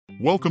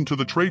Welcome to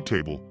the trade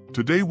table.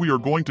 Today we are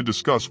going to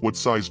discuss what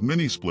size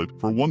mini-split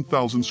for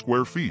 1,000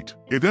 square feet.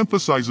 It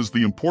emphasizes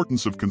the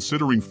importance of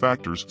considering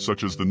factors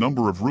such as the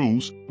number of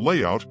rooms,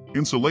 layout,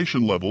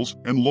 insulation levels,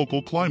 and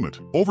local climate.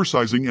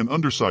 Oversizing and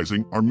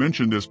undersizing are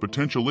mentioned as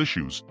potential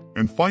issues,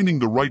 and finding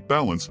the right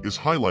balance is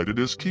highlighted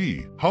as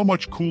key. How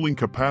much cooling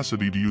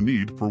capacity do you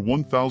need for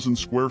 1,000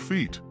 square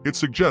feet? It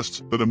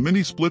suggests that a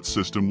mini-split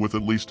system with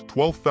at least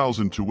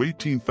 12,000 to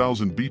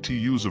 18,000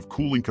 BTUs of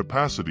cooling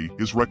capacity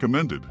is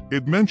recommended.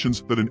 It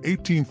mentions that an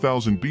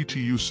 18,000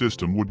 BTU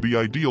system would be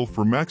ideal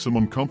for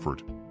maximum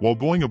comfort, while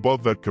going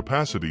above that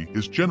capacity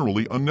is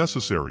generally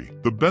unnecessary.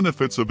 The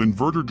benefits of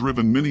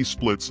inverter-driven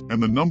mini-splits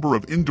and the number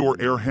of indoor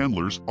air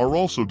handlers are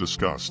also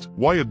discussed.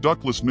 Why a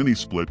ductless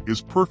mini-split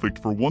is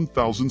perfect for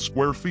 1,000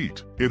 square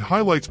feet. It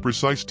highlights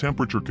precise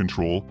temperature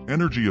control,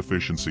 energy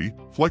efficiency,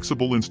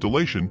 flexible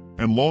installation,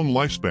 and long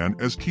lifespan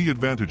as key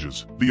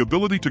advantages. The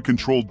ability to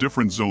control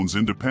different zones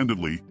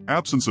independently,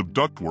 absence of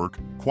ductwork,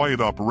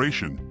 quiet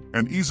operation,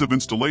 and ease of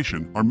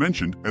installation are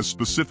mentioned as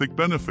specific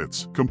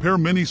benefits. Compare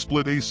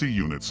mini-split AC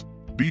units,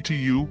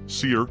 BTU,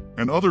 SEER,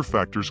 and other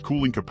factors.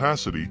 Cooling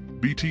capacity,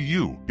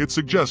 BTU. It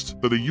suggests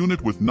that a unit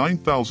with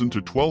 9,000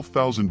 to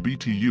 12,000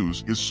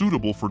 BTUs is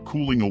suitable for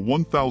cooling a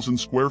 1,000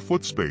 square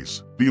foot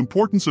space. The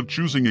importance of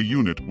choosing a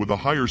unit with a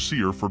higher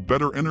SEER for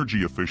better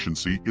energy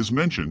efficiency is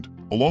mentioned,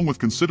 along with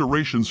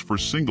considerations for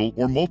single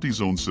or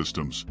multi-zone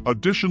systems.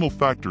 Additional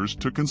factors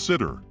to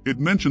consider. It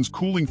mentions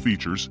cooling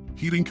features,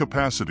 heating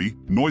capacity,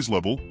 noise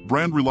level,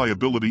 brand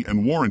reliability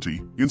and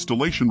warranty,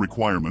 installation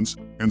requirements,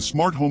 and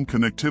smart home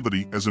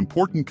connectivity as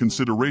important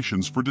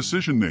considerations for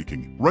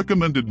decision-making.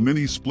 Recommended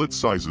mini-split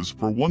sizes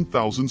for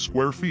 1,000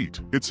 square feet.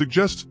 It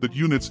suggests that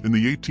units in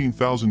the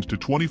 18,000 to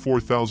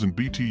 24,000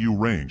 BTU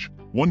range,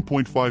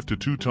 1.5 to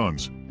 2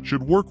 tons,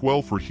 should work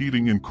well for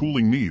heating and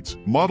cooling needs.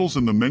 Models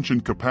in the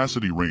mentioned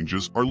capacity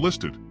ranges are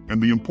listed,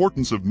 and the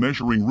importance of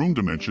measuring room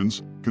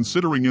dimensions,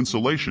 considering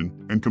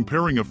insulation, and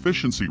comparing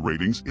efficiency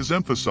ratings is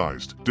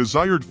emphasized.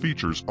 Desired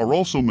features are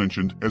also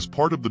mentioned as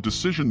part of the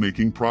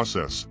decision-making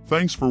process.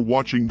 Thanks for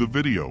watching the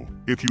video.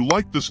 If you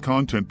like this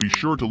content, be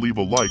sure to leave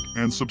a like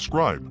and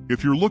subscribe.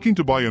 If you're looking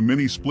to buy a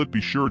mini-split,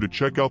 be sure to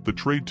check out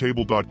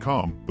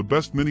thetradetable.com, the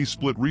best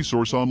mini-split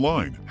resource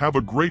online. Have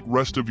a great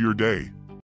rest of your day.